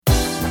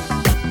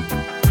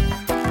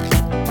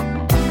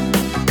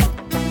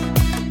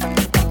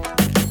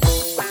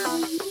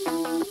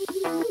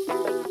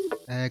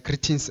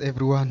Greetings,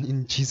 everyone,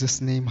 in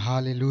Jesus' name.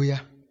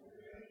 Hallelujah.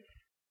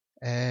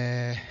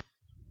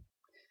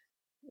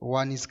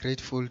 One is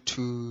grateful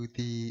to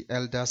the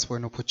elders for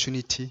an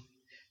opportunity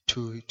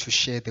to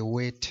share the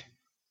word.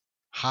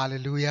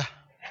 Hallelujah.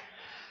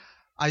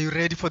 Are you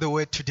ready for the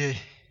word today?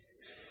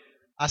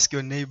 Ask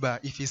your neighbor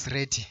if he's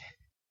ready.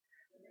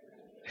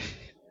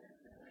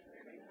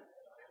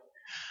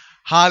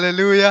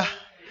 Hallelujah.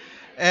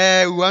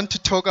 We want to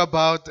talk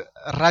about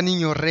running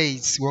your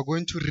race. We're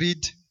going to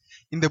read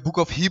in the book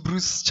of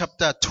Hebrews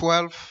chapter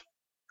 12,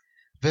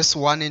 verse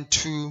 1 and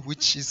 2,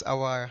 which is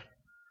our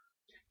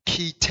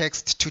key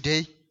text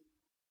today.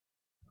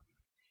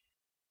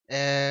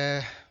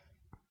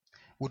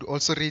 Would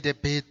also read a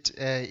bit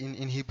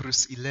in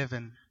Hebrews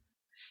 11.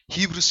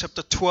 Hebrews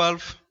chapter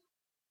 12,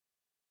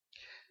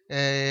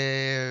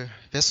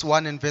 verse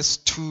 1 and verse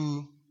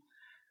 2,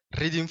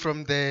 reading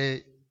from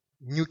the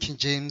New King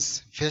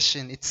James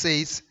Version. It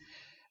says,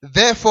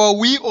 "Therefore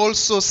we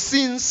also,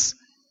 since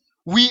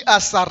we are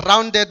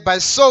surrounded by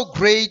so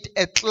great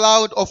a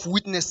cloud of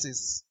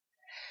witnesses,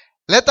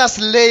 let us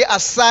lay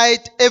aside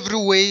every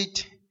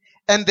weight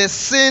and the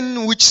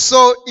sin which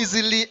so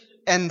easily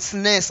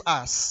ensnares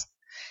us,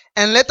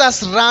 and let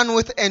us run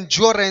with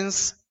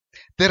endurance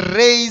the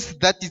race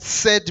that is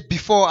set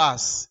before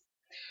us,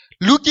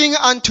 looking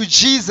unto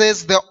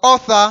Jesus, the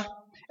author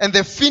and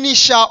the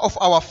finisher of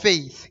our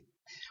faith,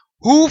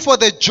 who for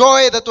the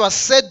joy that was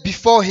set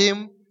before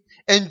him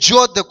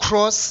endured the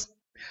cross,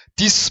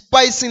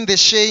 despising the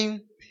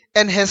shame,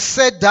 and has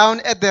sat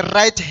down at the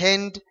right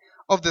hand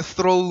of the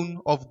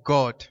throne of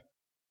God."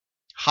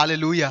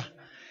 Hallelujah.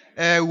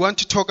 We want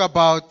to talk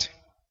about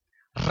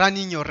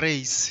running your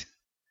race.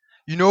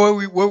 You know,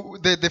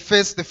 the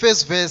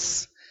first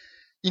verse,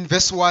 in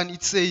verse 1,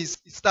 it says,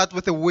 it starts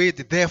with the word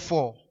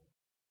 "therefore,"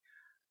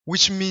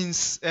 which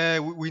means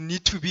we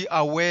need to be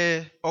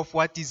aware of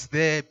what is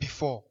there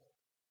before.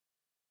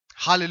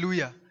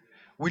 Hallelujah.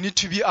 We need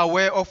to be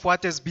aware of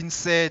what has been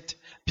said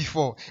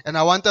before. And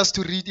I want us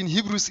to read in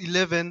Hebrews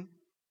 11,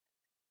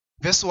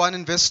 verse 1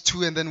 and verse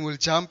 2, and then we'll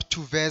jump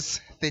to verse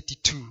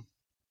 32.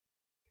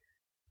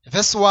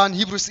 Verse 1,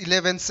 Hebrews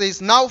 11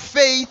 says, "Now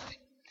faith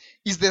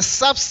is the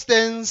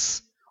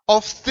substance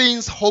of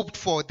things hoped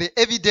for, the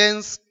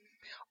evidence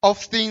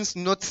of things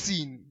not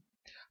seen.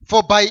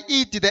 For by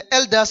it the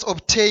elders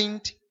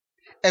obtained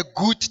a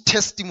good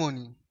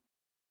testimony."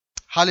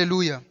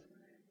 Hallelujah.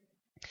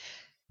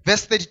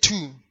 Verse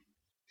 32.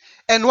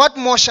 "And what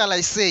more shall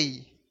I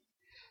say?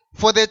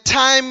 For the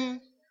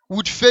time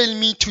would fail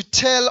me to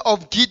tell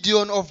of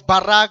Gideon, of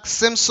Barak,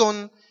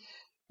 Samson,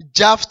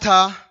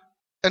 Jephthah,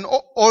 and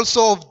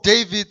also of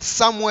David,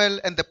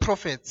 Samuel, and the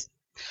prophets,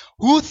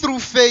 who through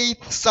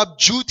faith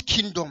subdued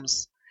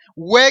kingdoms,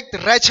 worked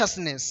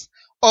righteousness,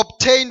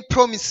 obtained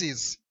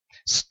promises,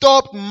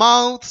 stopped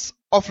mouths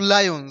of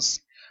lions,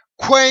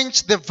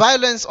 quenched the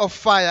violence of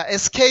fire,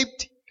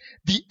 escaped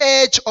the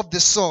edge of the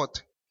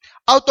sword,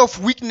 out of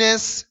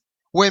weakness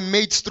were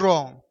made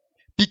strong,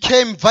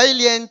 became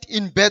valiant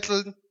in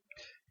battle,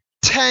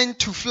 turned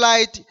to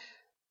flight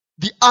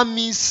the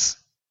armies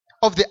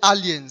of the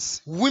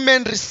aliens.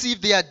 Women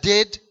received their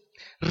dead,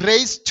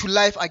 raised to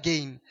life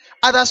again.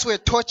 Others were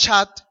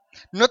tortured,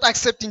 not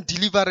accepting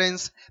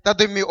deliverance, that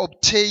they may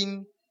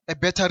obtain a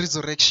better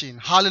resurrection."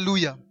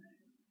 Hallelujah.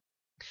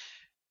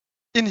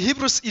 In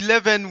Hebrews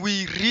 11,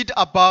 we read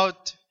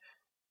about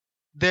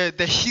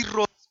the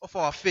heroes of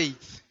our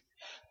faith.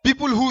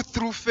 People who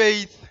through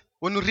faith,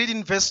 when we read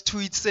in verse 2,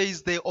 it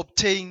says they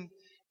obtain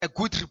a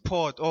good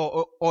report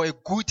or a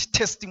good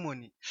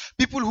testimony.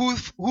 People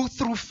who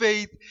through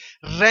faith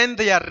ran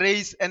their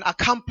race and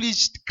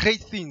accomplished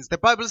great things. The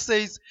Bible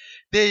says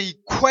they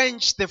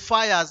quenched the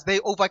fires, they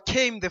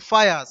overcame the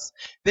fires,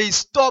 they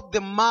stopped the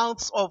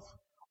mouths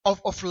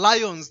of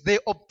lions, they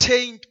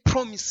obtained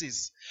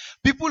promises.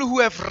 People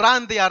who have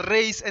run their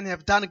race and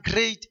have done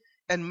great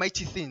and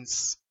mighty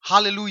things.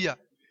 Hallelujah.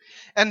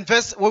 And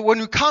when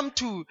you come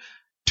to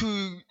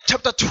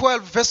chapter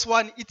 12, verse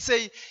 1, it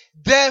says,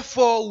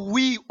 "Therefore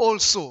we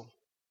also,"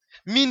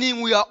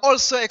 meaning we are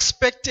also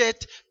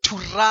expected to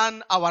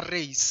run our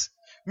race.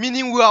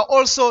 Meaning we are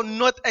also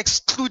not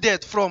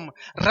excluded from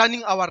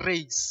running our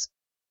race.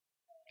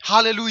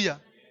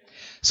 Hallelujah.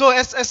 So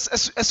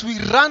as we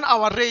run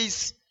our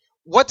race,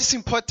 what is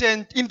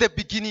important in the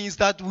beginning is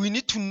that we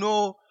need to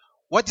know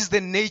what is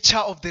the nature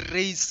of the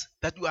race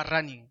that we are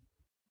running.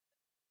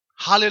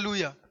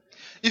 Hallelujah.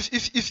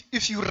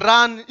 If you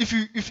run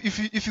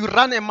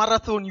a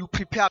marathon, you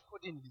prepare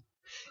accordingly.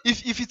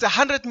 If it's a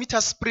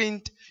 100-meter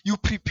sprint, you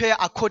prepare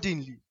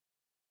accordingly,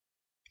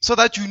 so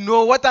that you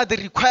know what are the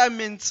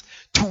requirements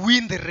to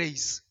win the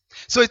race.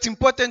 So it's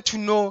important to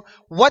know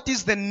what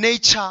is the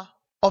nature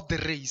of the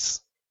race.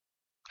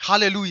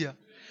 Hallelujah.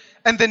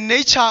 And the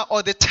nature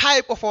or the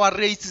type of our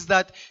race is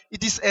that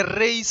it is a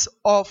race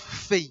of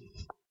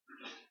faith.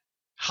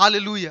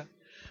 Hallelujah.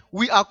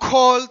 We are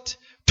called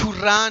to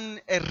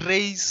run a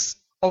race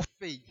of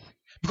faith.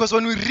 Because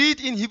when we read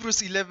in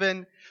Hebrews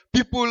 11,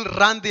 people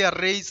run their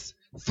race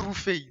through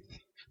faith.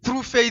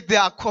 Through faith, they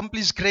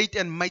accomplish great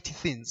and mighty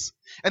things.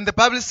 And the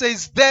Bible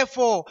says,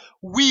 therefore,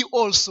 we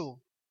also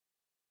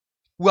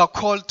are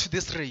called to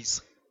this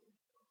race.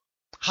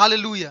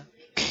 Hallelujah.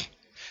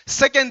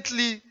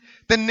 Secondly,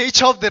 the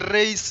nature of the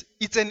race,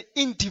 it's an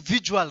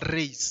individual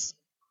race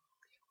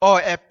or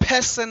a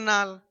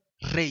personal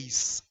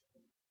race.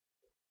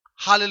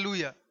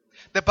 Hallelujah.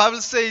 The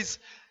Bible says,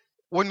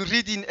 when you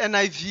read in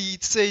NIV,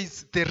 it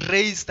says the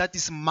race that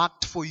is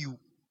marked for you.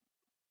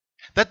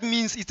 That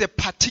means it's a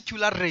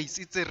particular race.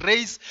 It's a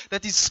race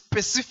that is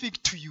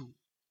specific to you.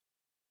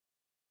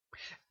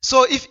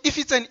 So if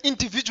it's an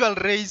individual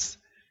race,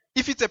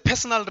 if it's a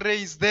personal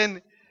race,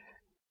 then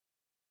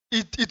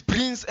it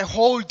brings a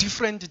whole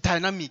different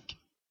dynamic.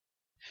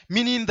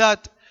 Meaning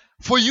that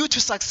for you to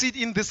succeed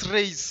in this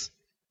race,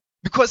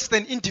 because it's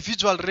an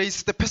individual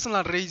race, the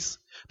personal race,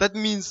 that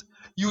means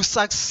you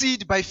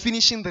succeed by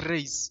finishing the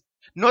race,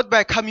 not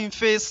by coming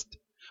first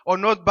or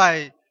not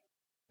by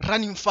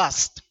running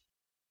fast.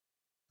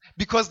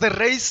 Because the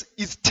race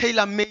is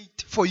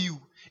tailor-made for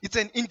you. It's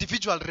an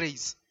individual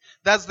race.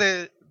 That's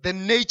the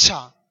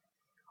nature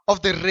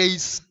of the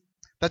race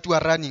that we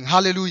are running.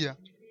 Hallelujah.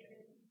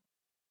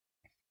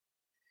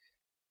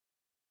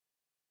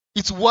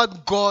 It's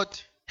what God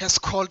has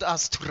called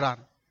us to run.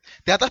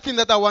 The other thing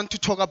that I want to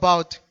talk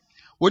about,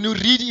 when you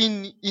read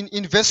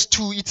in verse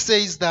 2, it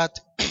says that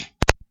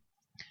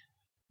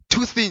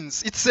two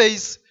things. It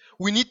says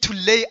we need to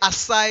lay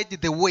aside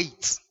the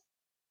weights.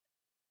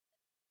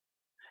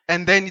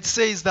 And then it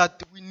says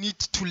that we need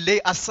to lay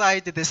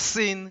aside the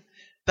sin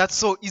that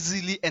so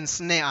easily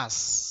ensnare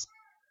us.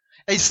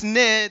 A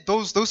snare,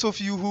 those of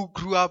you who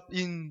grew up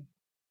in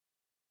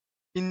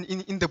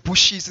the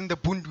bushes, in the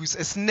bundus,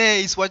 a snare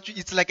is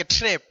it's like a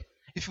trap.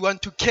 If you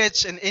want to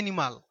catch an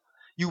animal,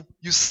 you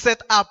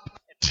set up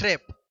a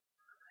trap.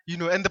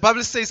 And the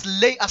Bible says,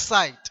 lay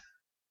aside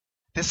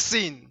the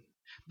sin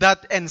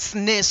that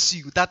ensnares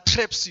you, that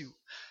traps you.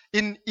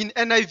 In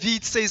NIV,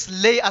 it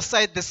says, lay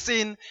aside the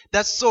sin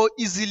that so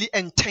easily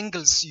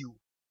entangles you.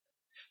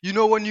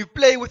 When you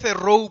play with a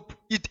rope,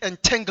 it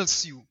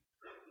entangles you.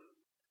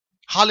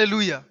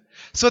 Hallelujah.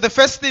 So the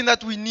first thing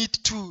that we need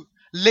to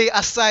lay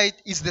aside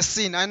is the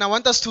sin. And I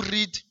want us to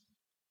read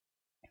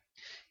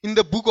in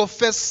the book of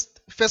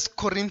First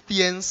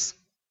Corinthians,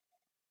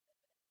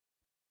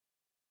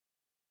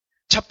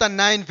 chapter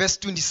 9, verse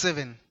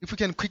 27. If we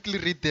can quickly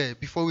read there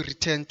before we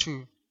return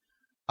to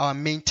our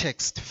main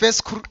text.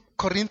 First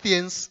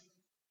Corinthians,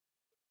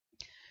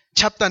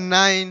 chapter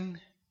 9,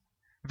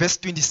 verse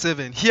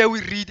 27. Here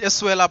we read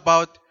as well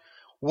about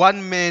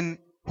one man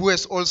who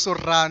has also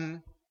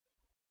run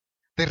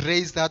the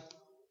race that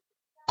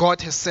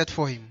God has set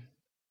for him.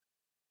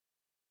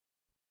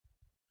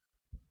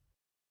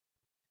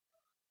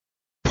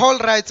 Paul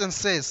writes and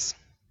says,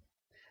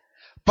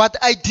 but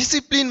I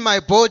discipline my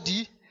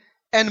body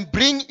and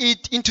bring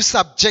it into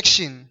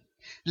subjection,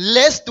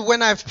 lest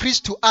when I've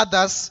preached to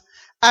others,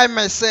 I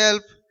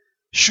myself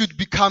should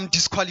become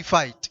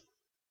disqualified.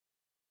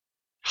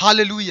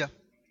 Hallelujah.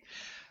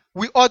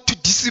 We ought to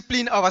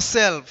discipline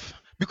ourselves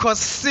because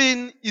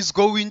sin is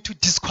going to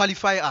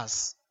disqualify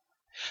us.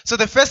 So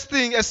the first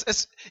thing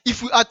is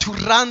if we are to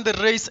run the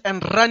race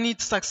and run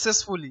it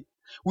successfully,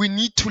 we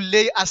need to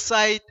lay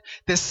aside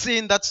the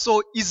sin that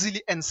so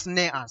easily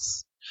ensnare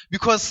us,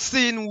 because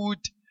sin would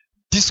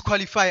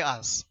disqualify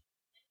us.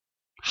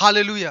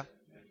 Hallelujah.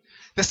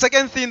 The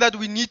second thing that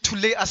we need to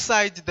lay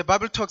aside, the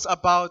Bible talks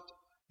about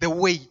the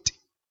weight.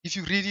 If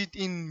you read it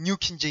in New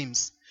King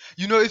James,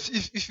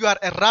 if you are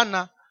a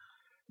runner,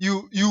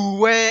 you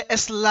wear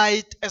as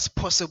light as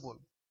possible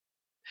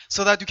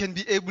so that you can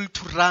be able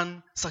to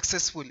run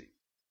successfully.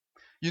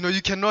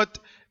 You cannot,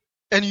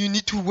 and you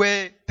need to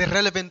wear the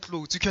relevant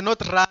clothes. You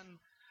cannot run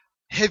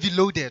heavy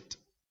loaded.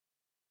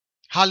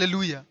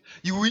 Hallelujah.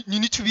 You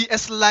need to be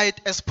as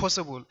light as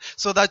possible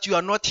so that you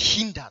are not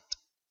hindered.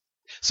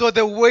 So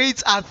the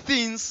weights are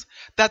things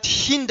that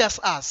hinders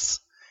us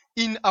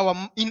in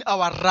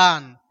our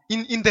run,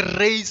 in the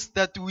race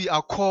that we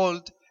are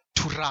called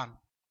to run.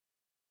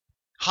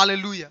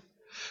 Hallelujah.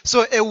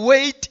 So a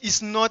weight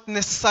is not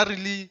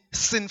necessarily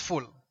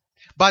sinful,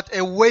 but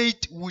a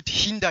weight would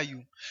hinder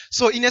you.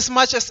 So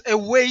inasmuch as a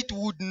weight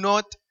would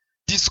not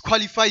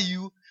disqualify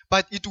you,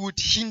 but it would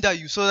hinder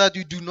you so that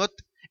you do not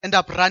end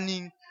up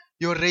running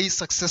your race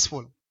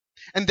successful.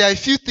 And there are a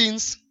few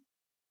things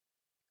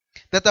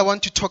that I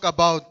want to talk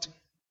about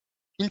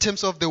in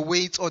terms of the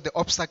weights or the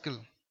obstacle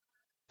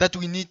that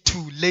we need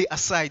to lay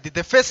aside.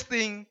 The first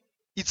thing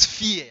is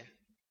fear.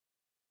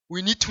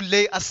 We need to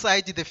lay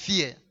aside the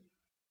fear.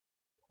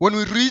 When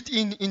we read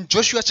in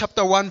Joshua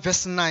chapter 1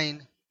 verse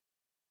 9,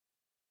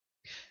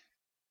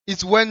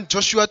 it's when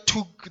Joshua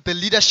took the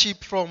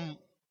leadership from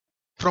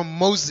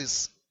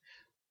Moses.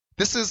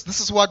 This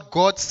is what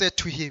God said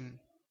to him.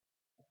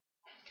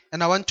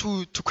 And I want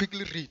to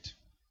quickly read.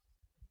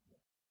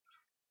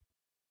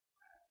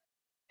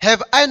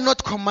 Have I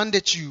not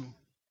commanded you?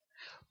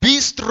 Be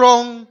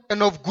strong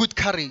and of good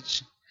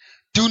courage.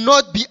 Do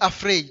not be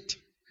afraid,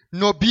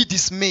 nor be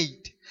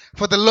dismayed,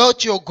 for the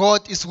Lord your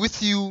God is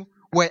with you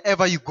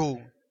wherever you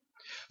go.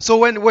 So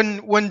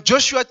when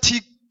Joshua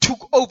took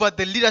took over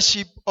the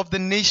leadership of the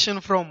nation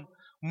from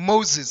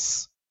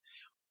Moses,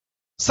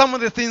 some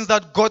of the things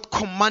that God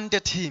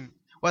commanded him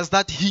was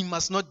that he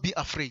must not be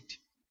afraid.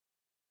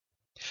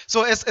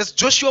 So as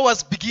Joshua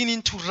was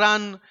beginning to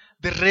run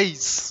the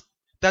race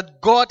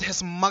that God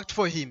has marked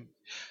for him,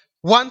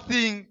 one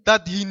thing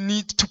that he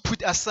needed to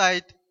put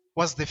aside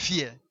was the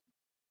fear.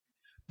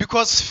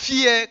 Because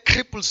fear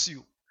cripples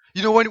you.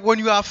 You know, when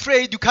you are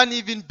afraid, you can't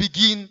even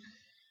begin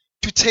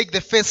to take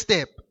the first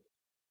step.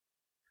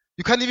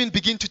 You can't even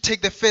begin to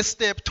take the first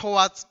step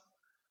towards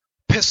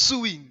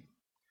pursuing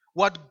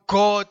what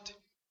God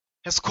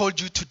has called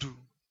you to do.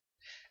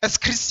 As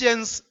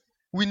Christians,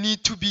 we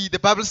need to be, the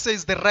Bible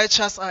says the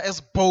righteous are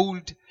as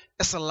bold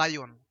as a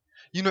lion.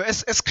 You know,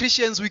 as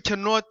Christians, we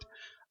cannot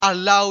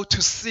allow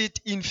to sit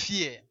in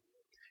fear.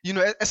 You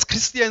know, as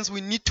Christians,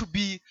 we need to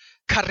be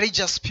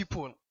courageous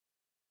people.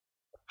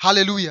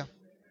 Hallelujah.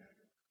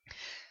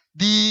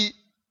 The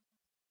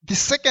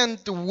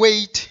second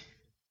weight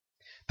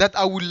that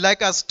I would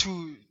like us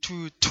to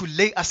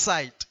lay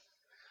aside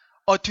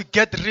or to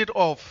get rid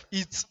of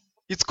is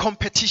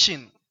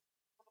competition.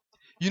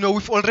 You know,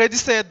 we've already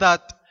said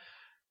that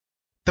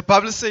the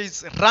Bible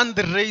says, run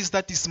the race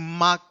that is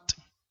marked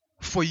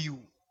for you.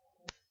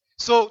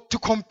 So to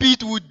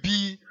compete would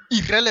be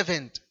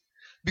irrelevant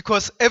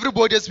because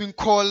everybody has been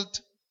called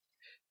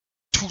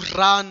to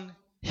run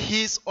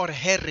his or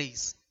her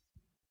race.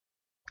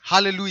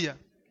 Hallelujah.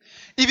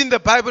 Even the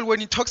Bible,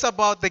 when it talks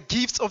about the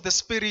gifts of the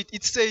Spirit,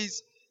 it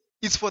says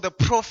it's for the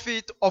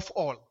profit of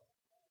all.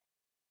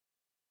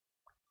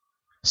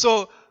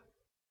 So,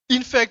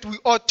 in fact, we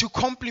ought to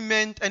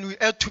complement and we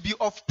ought to be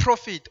of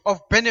profit,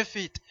 of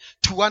benefit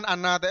to one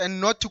another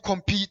and not to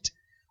compete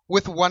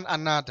with one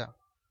another.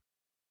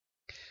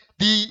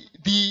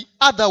 The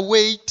other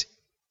weight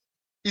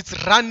is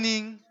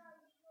running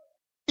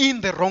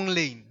in the wrong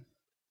lane.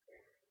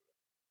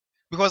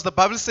 Because the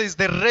Bible says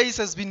the race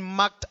has been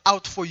marked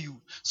out for you.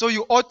 So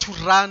you ought to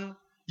run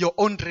your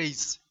own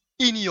race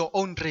in your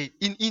own race,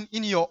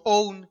 in your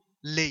own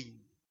lane.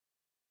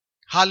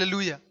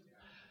 Hallelujah.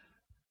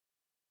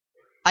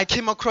 I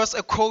came across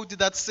a quote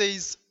that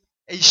says,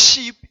 a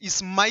ship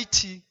is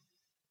mighty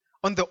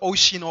on the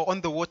ocean or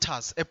on the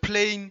waters. A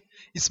plane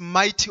is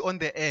mighty on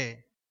the air.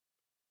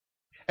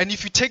 And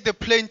if you take the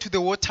plane to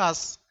the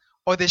waters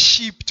or the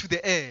ship to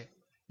the air,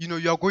 you know,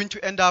 you are going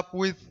to end up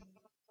with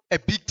a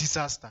big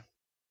disaster.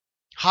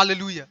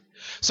 Hallelujah.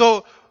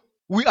 So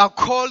we are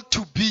called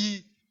to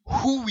be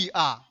who we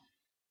are.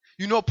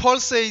 You know, Paul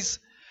says,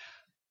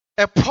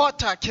 a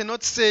potter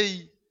cannot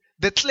say,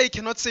 the clay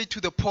cannot say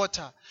to the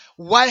potter,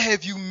 why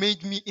have you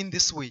made me in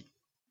this way?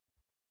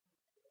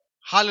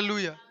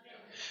 Hallelujah.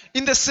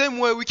 In the same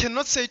way, we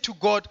cannot say to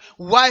God,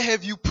 why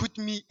have you put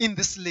me in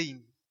this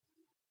lane?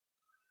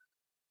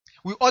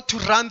 We ought to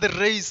run the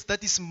race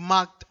that is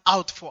marked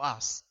out for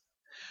us.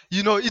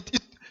 You know,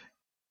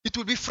 it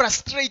will be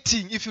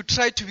frustrating if you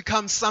try to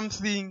become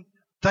something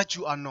that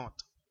you are not.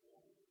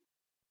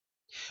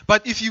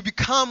 But if you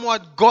become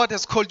what God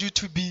has called you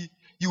to be,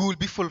 you will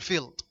be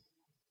fulfilled.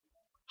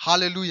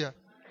 Hallelujah.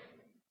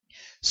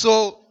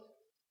 So,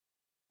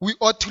 we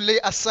ought to lay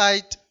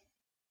aside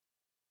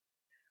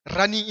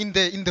running in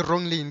the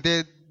wrong lane.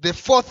 The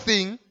fourth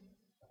thing,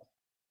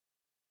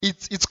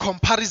 it's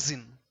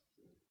comparison,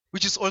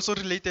 which is also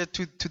related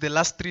to the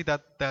last three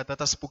that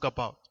I spoke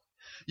about.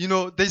 You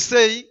know, they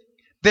say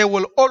there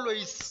will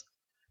always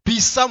be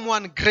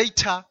someone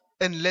greater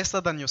and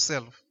lesser than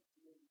yourself.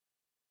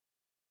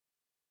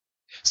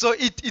 So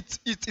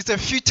it's a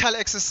futile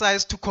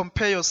exercise to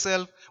compare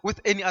yourself with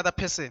any other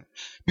person,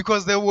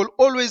 because there will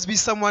always be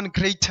someone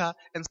greater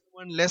and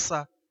someone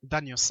lesser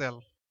than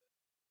yourself.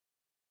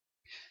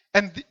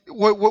 And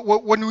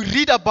when we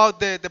read about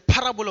the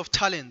parable of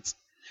talents,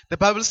 the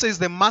Bible says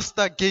the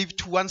master gave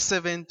to one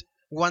servant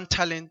 1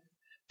 talent,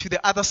 to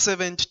the other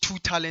servant 2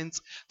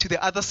 talents, to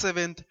the other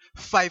servant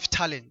 5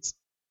 talents.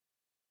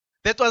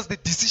 That was the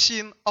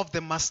decision of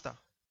the master.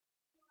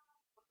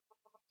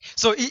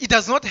 So it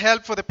does not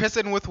help for the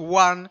person with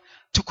 1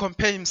 to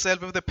compare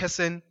himself with the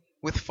person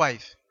with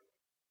 5.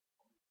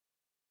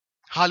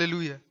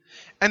 Hallelujah.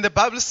 And the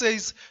Bible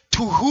says,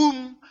 to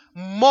whom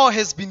more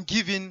has been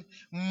given,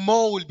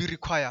 more will be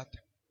required.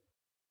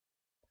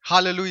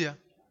 Hallelujah.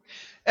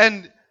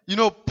 And you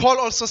know, Paul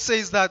also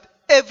says that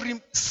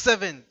every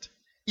servant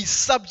is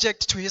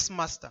subject to his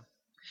master.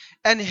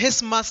 And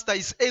his master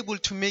is able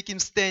to make him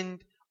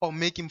stand or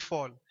make him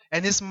fall.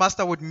 And his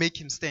master would make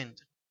him stand.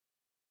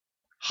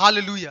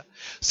 Hallelujah.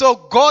 So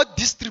God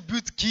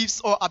distributes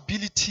gifts or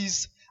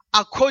abilities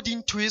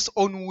according to his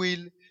own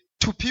will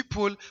to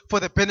people for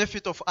the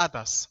benefit of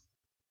others.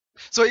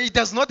 So it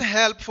does not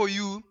help for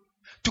you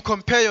to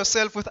compare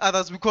yourself with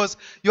others, because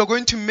you're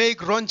going to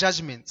make wrong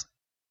judgments.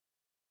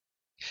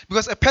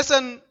 Because a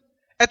person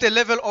at a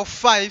level of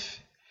 5,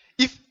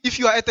 if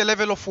you are at a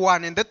level of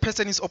 1 and that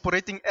person is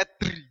operating at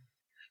 3,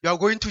 you are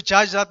going to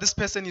judge that this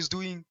person is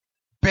doing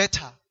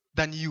better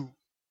than you.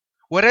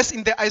 Whereas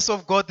in the eyes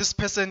of God, this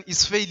person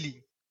is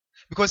failing,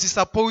 because he's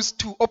supposed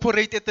to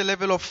operate at the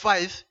level of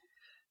 5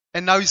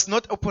 and now he's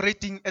not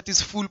operating at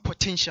his full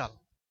potential.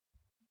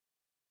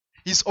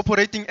 He's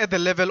operating at the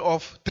level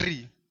of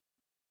 3.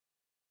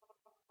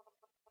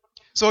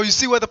 So you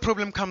see where the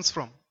problem comes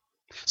from.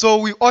 So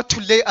we ought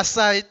to lay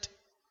aside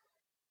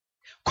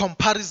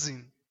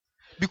comparison,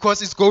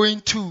 because it's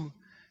going to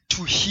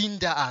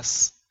hinder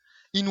us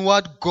in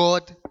what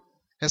God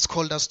has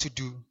called us to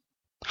do.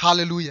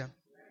 Hallelujah.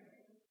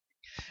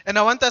 And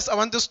I want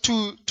us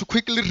to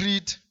quickly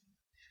read,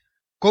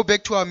 go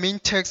back to our main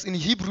text in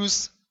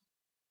Hebrews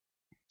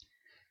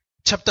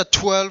chapter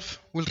 12.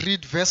 We'll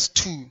read verse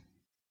 2.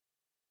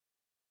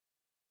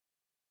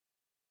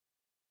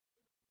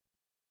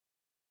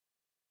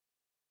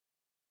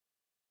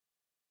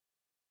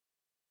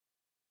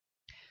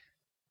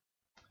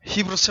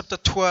 Hebrews chapter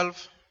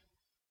 12,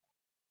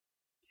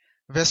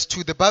 verse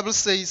 2. The Bible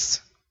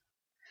says,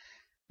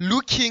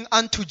 looking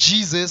unto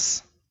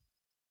Jesus,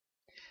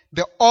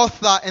 the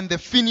author and the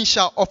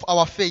finisher of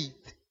our faith,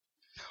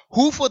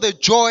 who for the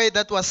joy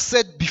that was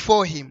set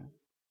before him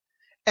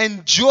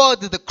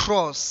endured the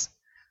cross,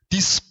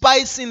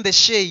 despising the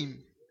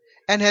shame,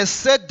 and has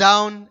sat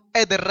down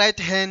at the right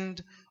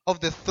hand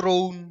of the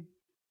throne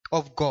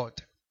of God.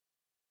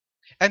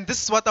 And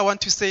this is what I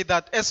want to say,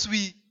 that as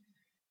we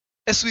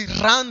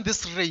run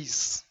this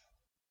race,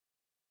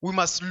 we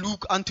must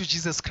look unto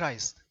Jesus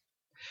Christ.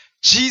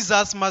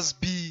 Jesus must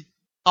be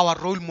our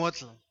role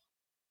model.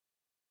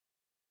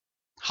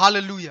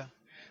 Hallelujah.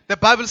 The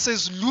Bible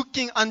says,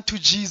 looking unto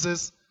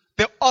Jesus,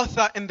 the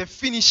author and the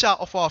finisher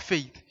of our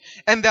faith.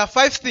 And there are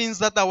 5 things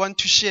that I want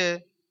to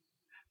share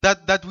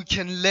that we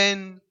can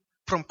learn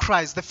from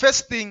Christ. The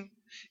first thing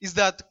is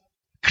that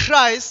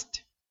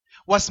Christ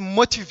was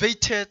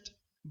motivated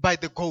by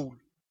the goal.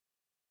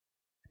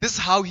 This is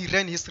how he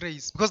ran his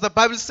race. Because the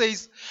Bible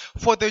says,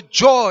 for the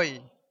joy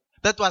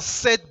that was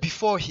set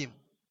before him,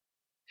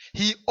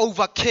 he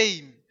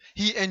overcame,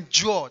 he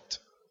endured.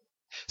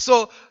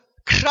 So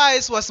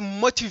Christ was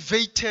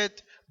motivated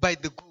by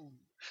the goal.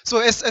 So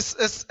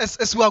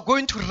as we are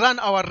going to run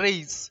our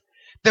race,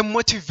 the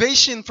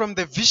motivation from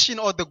the vision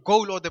or the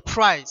goal or the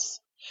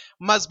prize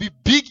must be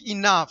big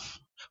enough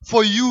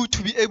for you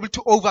to be able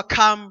to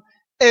overcome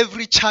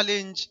every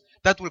challenge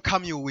that will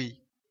come your way.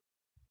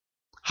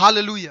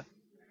 Hallelujah.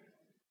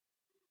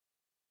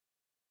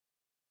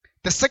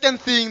 The second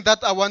thing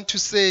that I want to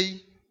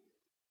say,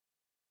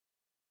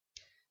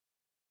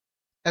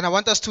 and I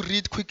want us to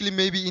read quickly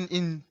maybe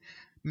in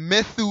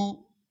Matthew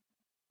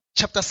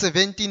chapter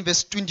 17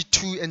 verse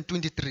 22 and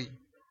 23.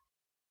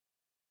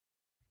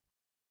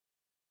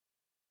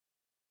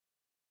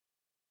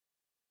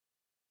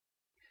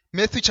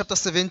 Matthew chapter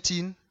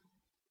 17.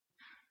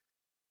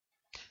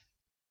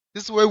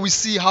 This is where we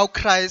see how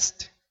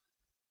Christ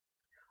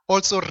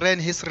also ran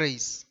his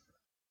race.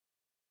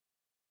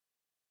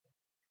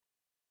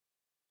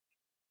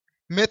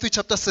 Matthew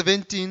chapter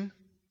 17,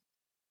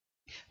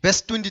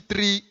 verse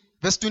 23,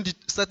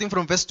 starting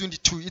from verse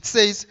 22. It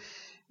says,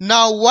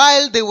 now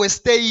while they were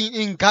staying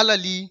in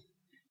Galilee,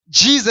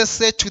 Jesus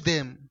said to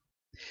them,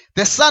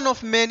 the Son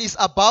of Man is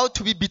about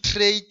to be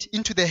betrayed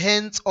into the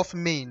hands of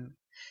men,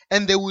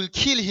 and they will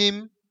kill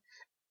him,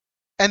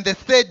 and the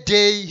 3rd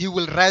day he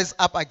will rise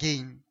up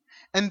again.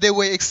 And they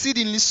were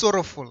exceedingly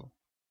sorrowful.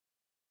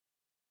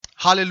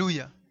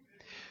 Hallelujah.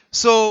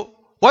 So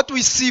what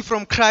we see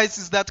from Christ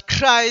is that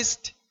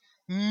Christ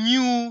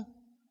knew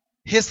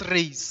his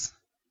race,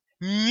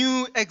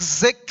 knew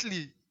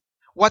exactly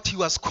what he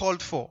was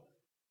called for.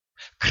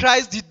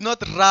 Christ did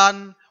not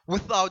run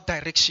without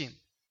direction.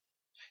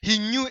 He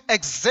knew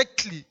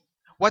exactly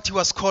what he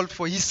was called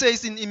for. He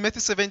says in Matthew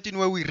 17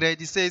 where we read,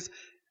 he says,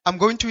 I'm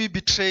going to be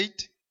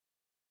betrayed,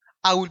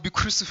 I will be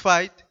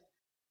crucified,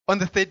 on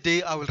the 3rd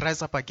day I will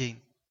rise up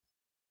again.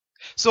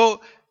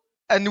 So,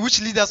 and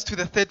which leads us to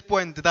the 3rd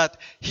point, that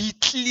he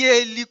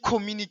clearly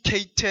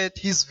communicated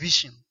his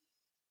vision.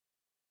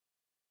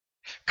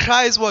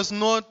 Christ was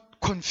not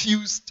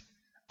confused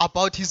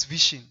about his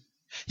vision.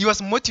 He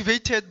was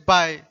motivated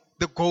by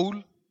the goal.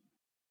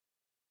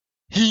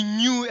 He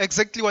knew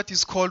exactly what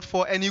he's called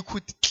for, and he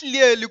could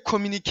clearly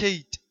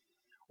communicate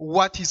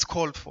what he's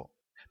called for.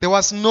 There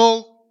was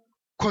no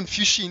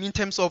confusion in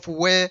terms of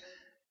where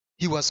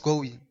he was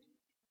going.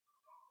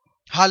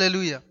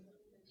 Hallelujah.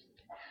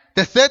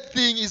 The 3rd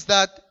thing is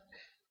that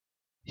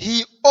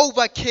he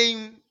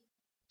overcame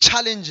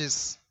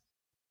challenges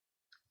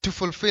to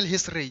fulfill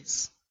his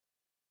race.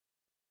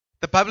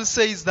 The Bible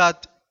says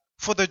that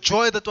for the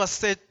joy that was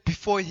set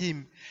before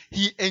him,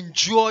 he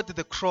endured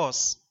the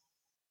cross,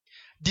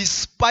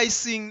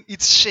 despising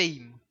its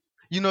shame.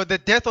 You know, the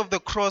death of the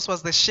cross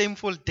was the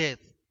shameful death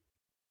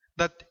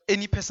that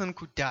any person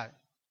could die.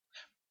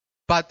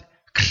 But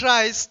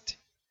Christ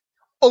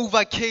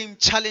overcame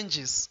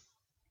challenges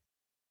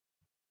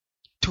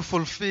to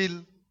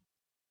fulfill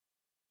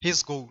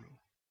his goal.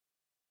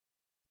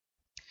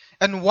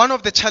 And one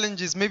of the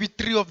challenges, maybe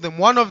 3 of them,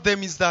 one of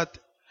them is that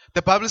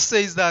the Bible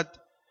says that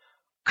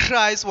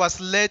Christ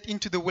was led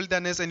into the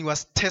wilderness and he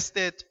was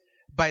tested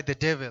by the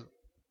devil.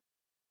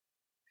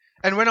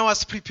 And when I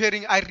was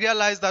preparing, I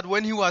realized that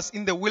when he was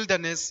in the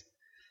wilderness,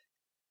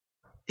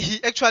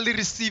 he actually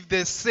received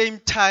the same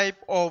type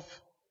of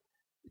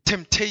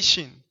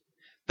temptation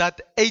that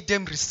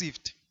Adam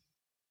received.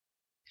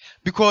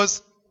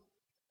 Because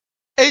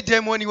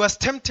Adam, when he was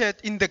tempted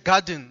in the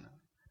garden,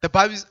 the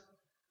Bible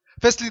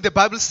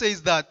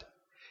says that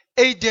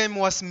Adam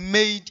was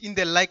made in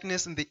the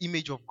likeness and the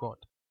image of God.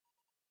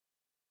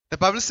 The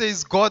Bible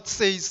says, God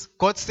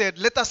said,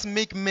 let us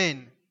make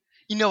man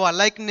in our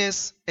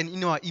likeness and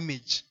in our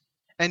image.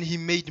 And he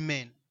made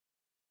man.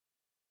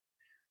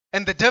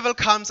 And the devil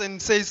comes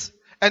and says,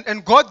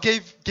 and God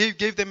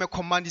gave them a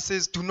command. He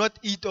says, do not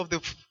eat of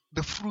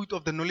the fruit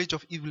of the knowledge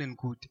of evil and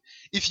good.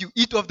 If you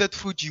eat of that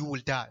fruit, you will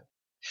die.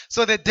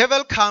 So the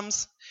devil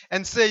comes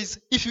and says,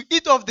 if you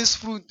eat of this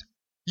fruit,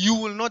 you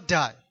will not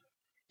die.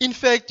 In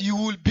fact, you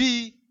will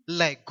be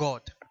like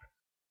God.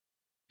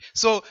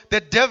 So the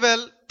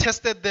devil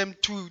tested them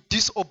to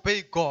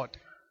disobey God.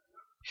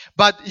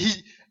 But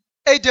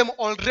Adam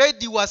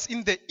already was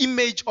in the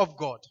image of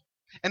God.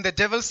 And the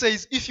devil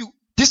says, if you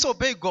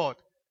disobey God,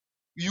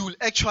 you will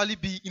actually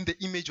be in the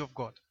image of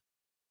God.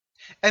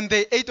 And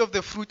they ate of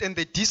the fruit and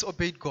they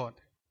disobeyed God.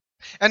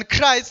 And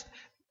Christ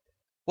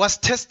was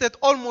tested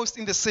almost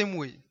in the same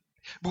way.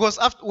 Because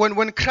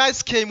when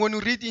Christ came, when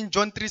we read in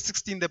John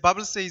 3:16, the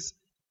Bible says,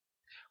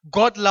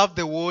 God loved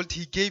the world,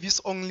 he gave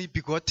his only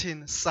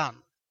begotten son.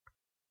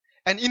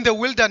 And in the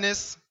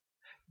wilderness,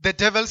 the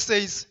devil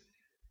says,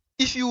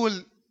 if you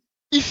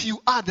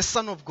are the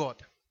Son of God,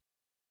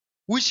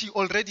 which he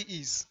already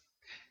is,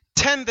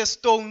 turn the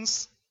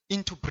stones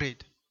into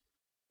bread.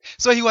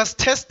 So he was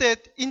tested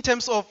in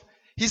terms of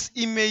his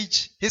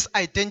image, his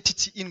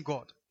identity in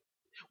God,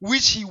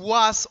 which he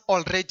was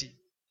already.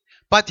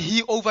 But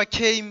he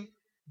overcame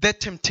that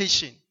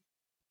temptation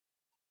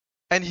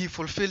and he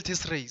fulfilled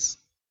his race.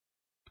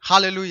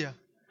 Hallelujah.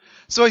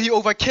 So he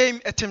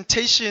overcame a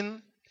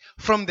temptation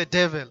from the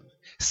devil.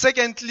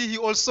 Secondly, he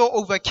also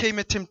overcame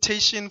a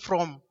temptation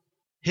from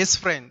his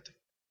friend.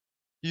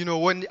 You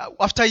know,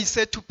 after he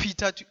said to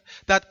Peter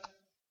that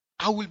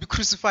I will be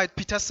crucified,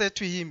 Peter said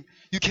to him,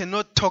 you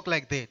cannot talk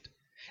like that.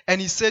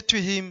 And he said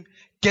to him,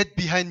 get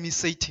behind me,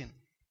 Satan.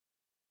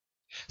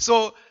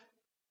 So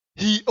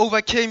he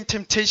overcame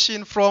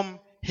temptation from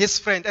his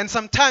friend. And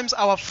sometimes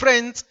our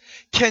friends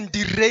can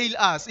derail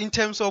us in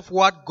terms of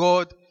what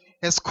God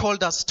has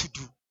called us to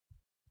do.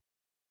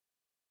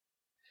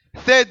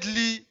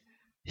 Thirdly,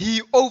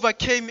 he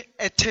overcame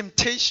a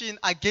temptation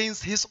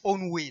against his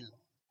own will.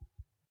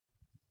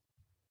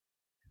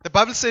 The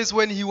Bible says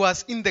when he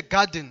was in the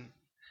garden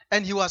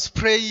and he was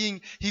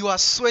praying, he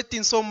was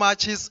sweating so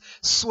much, his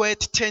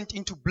sweat turned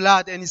into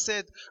blood. And he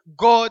said,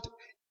 God,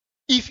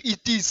 if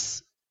it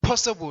is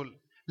possible,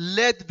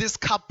 let this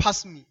cup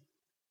pass me,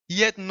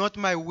 yet not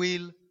my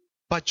will,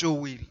 but your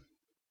will.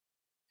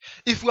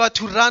 If we are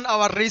to run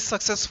our race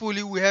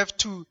successfully, we have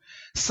to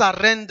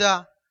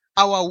surrender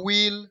our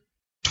will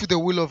to the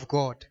will of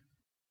God.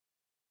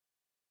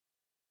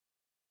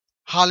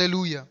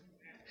 Hallelujah.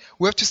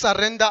 We have to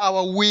surrender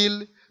our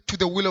will to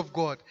the will of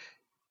God.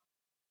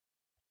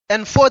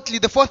 And fourthly,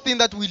 the fourth thing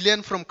that we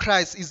learn from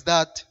Christ is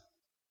that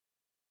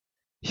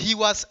he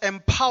was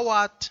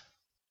empowered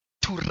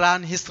to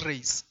run his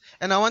race.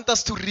 And I want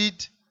us to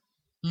read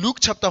Luke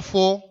chapter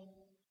 4,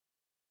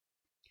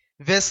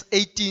 verse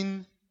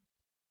 18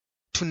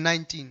 to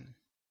 19.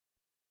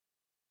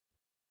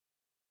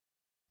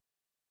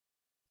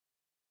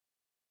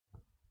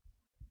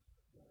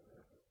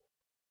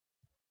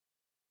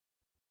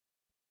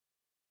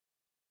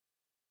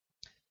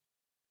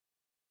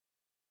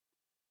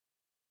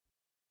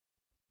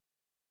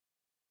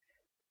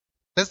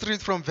 Let's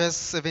read from verse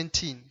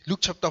 17. Luke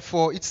chapter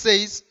 4. It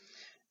says,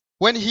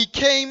 when he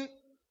came,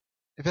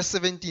 verse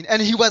 17,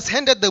 and he was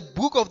handed the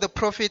book of the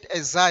prophet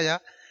Isaiah,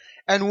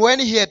 and when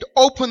he had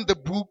opened the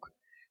book,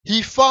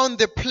 he found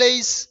the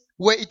place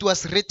where it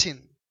was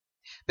written,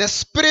 the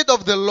Spirit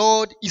of the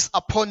Lord is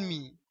upon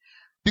me,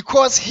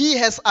 because he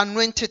has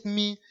anointed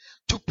me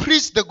to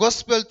preach the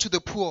gospel to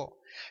the poor.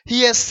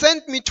 He has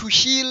sent me to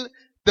heal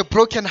the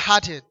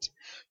brokenhearted,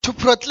 to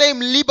proclaim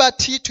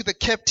liberty to the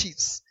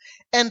captives,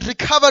 and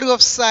recovery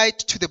of sight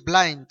to the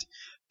blind,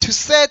 to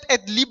set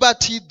at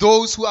liberty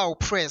those who are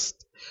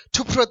oppressed,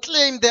 to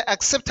proclaim the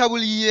acceptable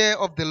year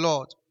of the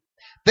Lord.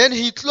 Then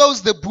he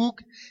closed the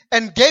book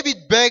and gave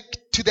it back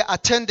to the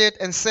attendant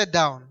and sat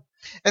down.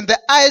 And the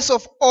eyes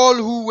of all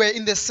who were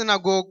in the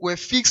synagogue were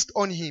fixed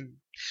on him.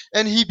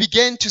 And he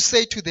began to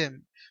say to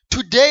them,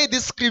 today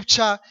this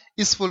scripture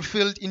is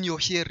fulfilled in your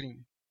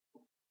hearing.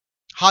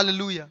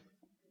 Hallelujah.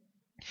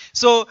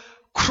 So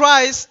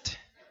Christ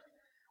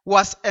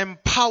was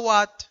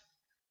empowered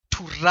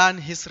to run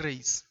his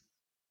race.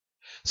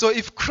 So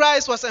if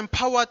Christ was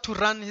empowered to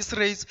run his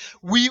race,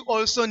 we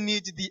also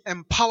need the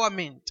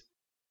empowerment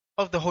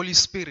of the Holy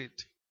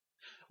Spirit.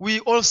 We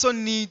also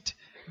need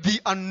the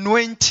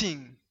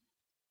anointing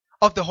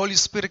of the Holy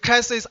Spirit.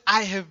 Christ says,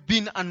 I have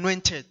been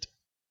anointed.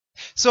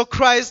 So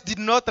Christ did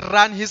not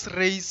run his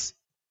race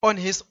on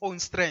his own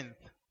strength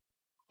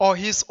or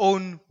his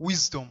own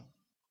wisdom.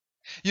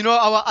 You know,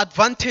 our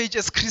advantage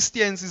as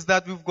Christians is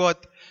that we've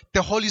got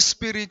the Holy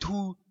Spirit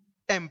who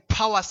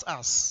empowers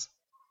us.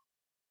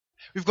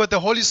 We've got the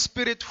Holy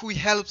Spirit who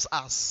helps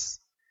us.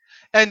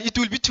 And it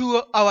will be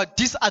to our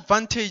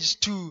disadvantage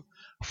to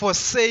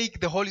forsake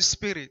the Holy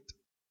Spirit.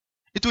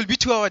 It will be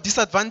to our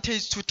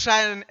disadvantage to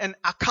try and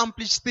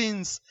accomplish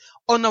things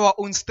on our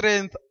own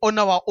strength, on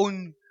our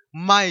own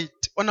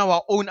might, on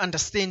our own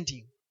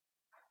understanding.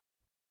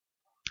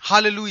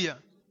 Hallelujah.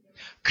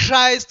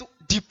 Christ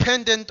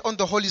dependent on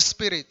the Holy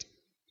Spirit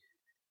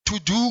to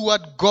do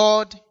what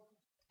God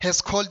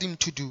has called him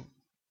to do.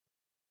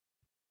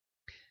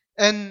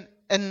 And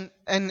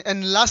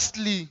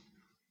lastly,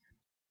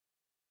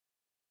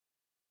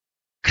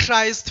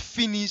 Christ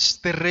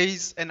finished the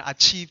race and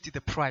achieved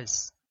the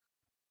prize.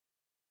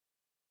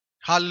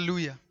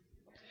 Hallelujah.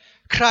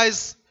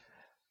 Christ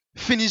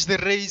finished the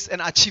race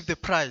and achieved the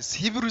prize.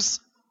 Hebrews,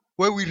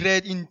 where we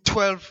read in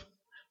 12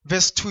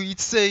 verse 2, it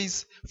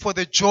says, for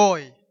the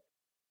joy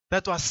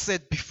that was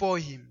set before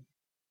him,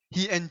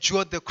 he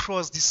endured the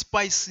cross,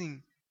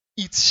 despising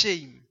its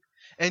shame,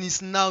 and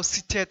is now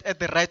seated at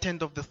the right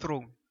hand of the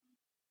throne.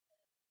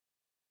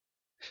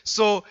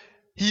 So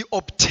he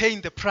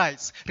obtained the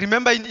prize.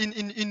 Remember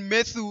in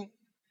Matthew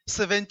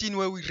 17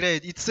 where we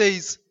read, it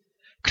says,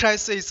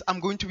 Christ says, I'm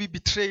going to be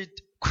betrayed,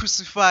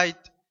 crucified,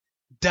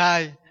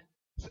 die.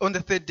 On the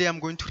third day, I'm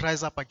going to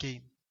rise up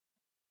again.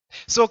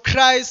 So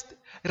Christ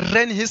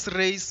ran his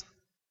race,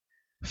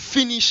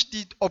 finished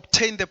it,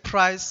 obtained the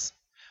prize,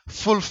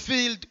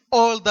 fulfilled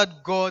all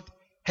that God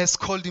has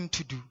called him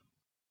to do.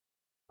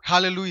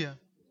 Hallelujah.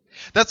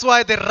 That's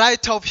why the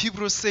writer of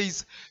Hebrews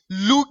says,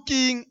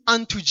 looking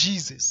unto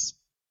Jesus.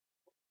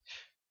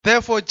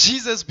 Therefore,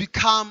 Jesus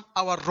became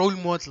our role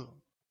model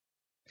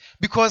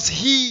because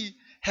he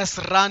has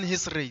run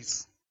his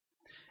race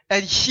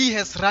and he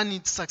has run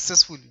it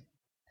successfully.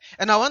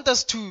 And I want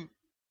us to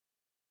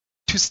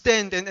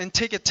stand and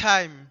take a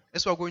time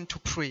as we're going to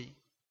pray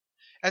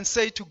and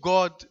say to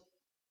God,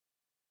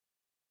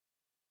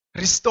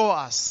 restore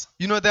us.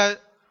 You know that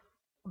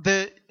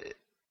the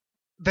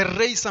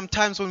race,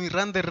 sometimes when we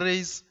run the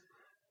race,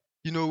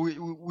 you know,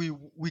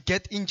 we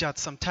get injured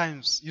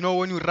sometimes. You know,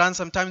 when you run,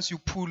 sometimes you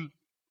pull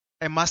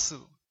a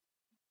muscle.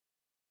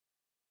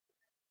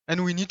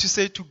 And we need to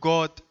say to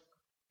God,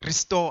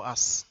 restore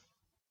us.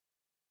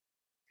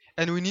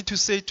 And we need to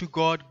say to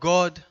God,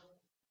 God,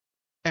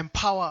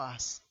 empower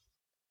us.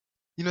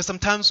 You know,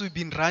 sometimes we've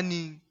been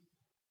running.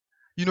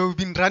 You know, we've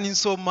been running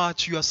so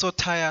much, you are so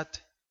tired.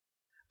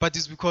 But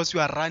it's because you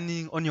are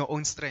running on your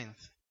own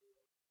strength.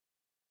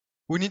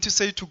 We need to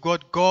say to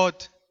God, God,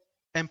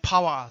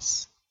 empower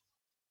us.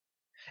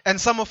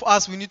 And some of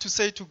us, we need to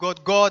say to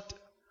God, God,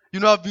 you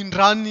know, I've been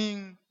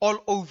running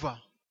all over.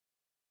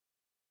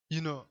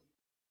 You know,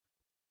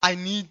 I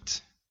need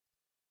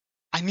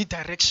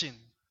direction.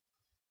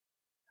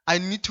 I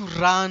need to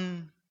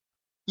run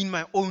in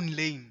my own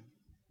lane.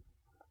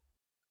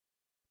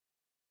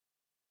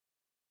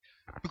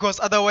 Because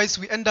otherwise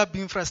we end up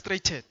being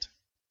frustrated.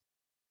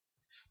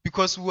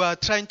 Because we are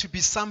trying to be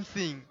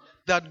something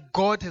that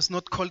God has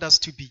not called us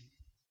to be.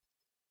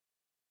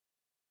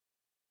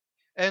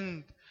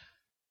 And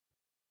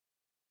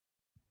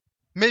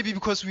maybe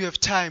because we have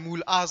time,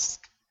 we'll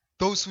ask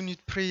those who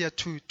need prayer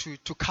to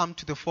come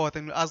to the fore,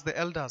 and we'll ask the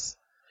elders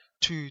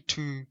to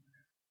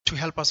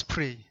help us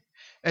pray.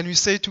 And we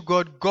say to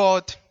God,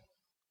 God,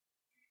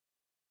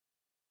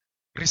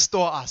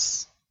 restore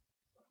us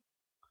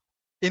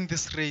in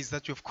this race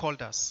that you have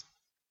called us.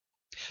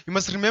 You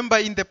must remember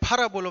in the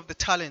parable of the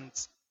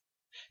talents,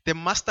 the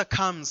master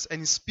comes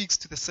and he speaks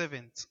to the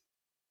servants.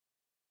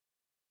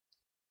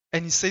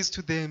 And he says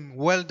to them,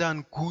 well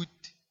done, good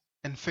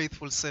and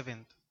faithful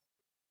servant.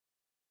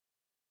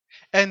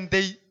 And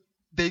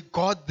they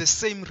got the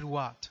same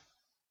reward.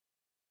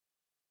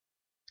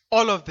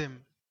 All of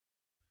them.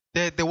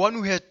 The one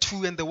who had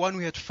 2 and the one who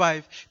had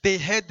 5, they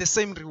had the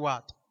same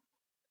reward.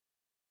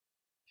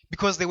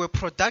 Because they were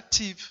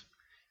productive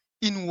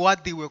in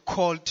what they were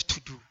called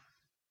to do.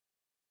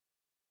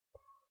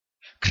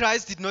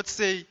 Christ did not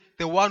say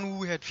the one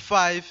who had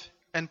 5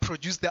 and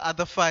produced the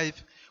other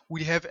 5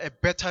 will have a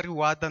better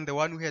reward than the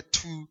one who had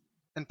 2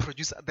 and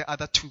produced the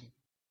other 2.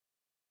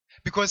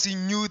 Because he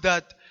knew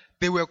that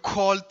they were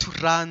called to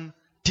run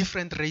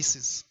different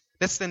races.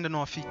 Let's stand on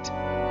our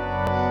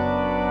feet.